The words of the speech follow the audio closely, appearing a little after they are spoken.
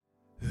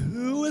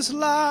is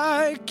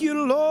like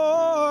you,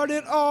 Lord,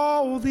 in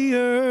all the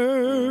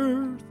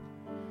earth?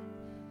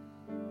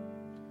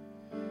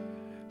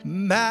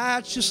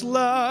 Matchless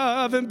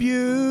love and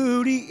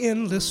beauty,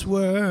 endless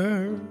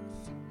worth.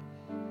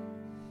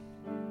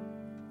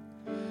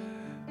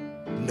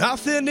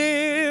 Nothing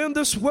in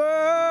this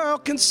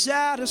world can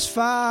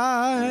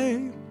satisfy.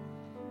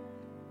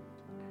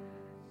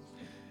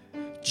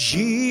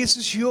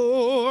 Jesus,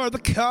 you're the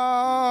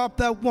cup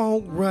that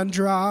won't run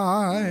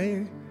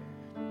dry.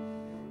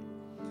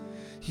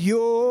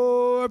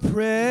 Your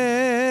presence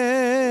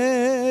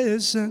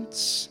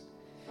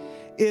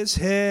is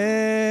heaven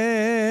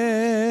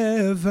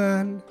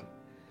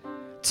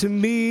to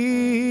me.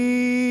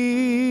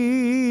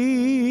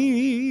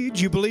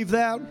 Do you believe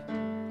that?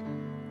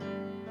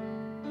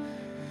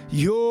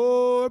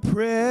 Your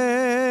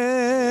presence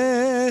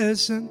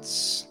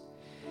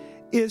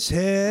is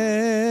heaven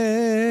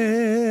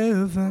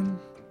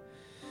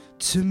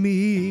to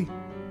me.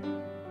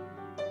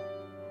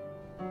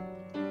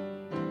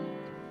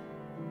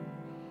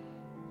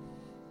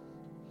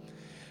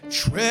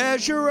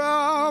 Treasure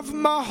of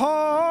my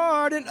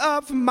heart and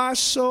of my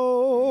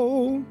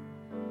soul.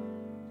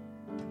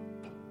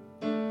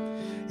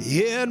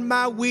 In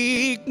my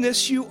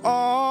weakness you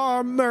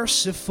are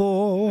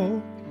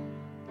merciful.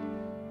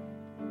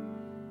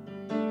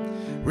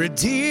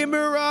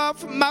 Redeemer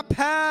of my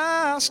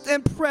past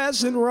and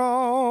present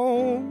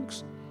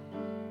wrongs.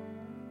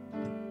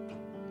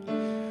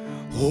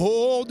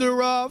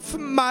 Holder of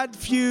my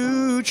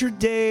future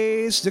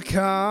days to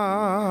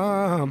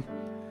come.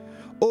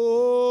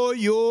 Oh,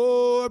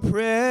 your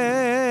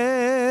presence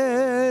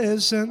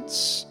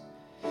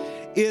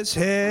is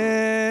heaven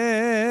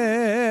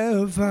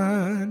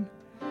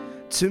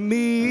to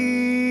me.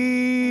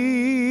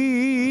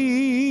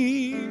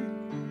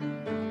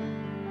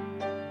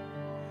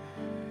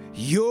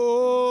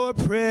 Your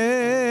presence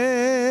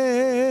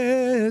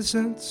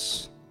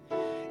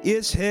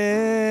is heaven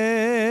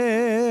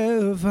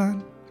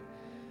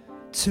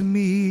to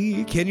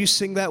me. Can you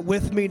sing that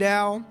with me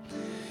now?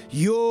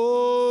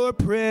 Your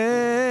presence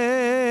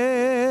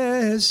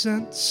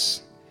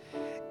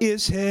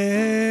is heaven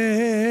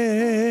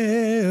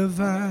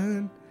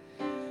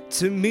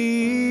to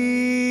me.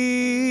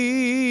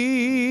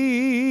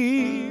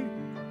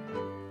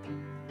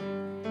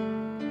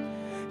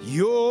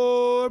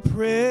 Your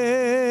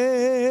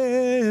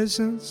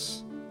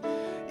presence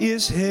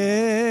is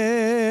heaven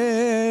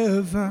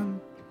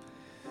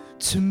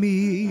to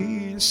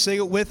me. Sing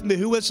it with me.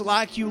 Who is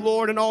like you,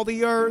 Lord, in all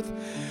the earth?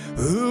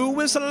 Who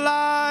is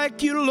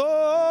like you,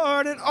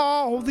 Lord, in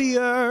all the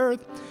earth?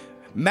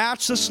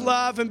 Matchless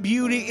love and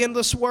beauty,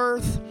 endless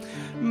worth.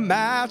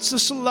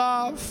 Matchless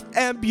love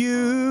and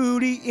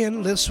beauty,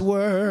 endless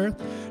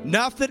worth.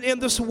 Nothing in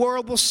this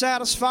world will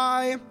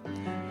satisfy.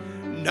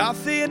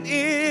 Nothing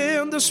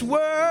in this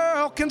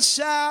world can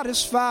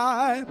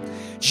satisfy.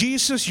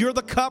 Jesus, you're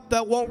the cup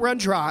that won't run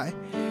dry.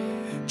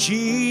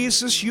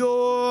 Jesus,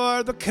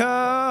 you're the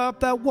cup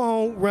that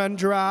won't run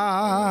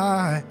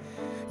dry.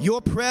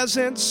 Your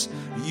presence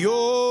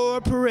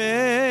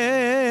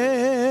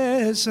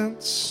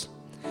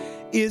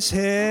is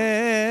heaven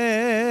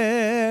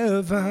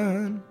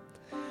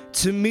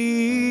to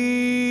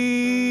me.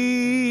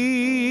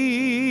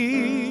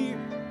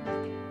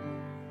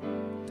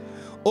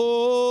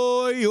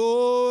 Oh,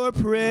 your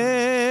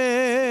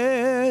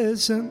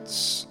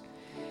presence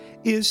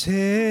is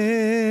heaven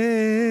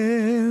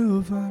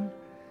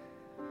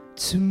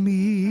to me.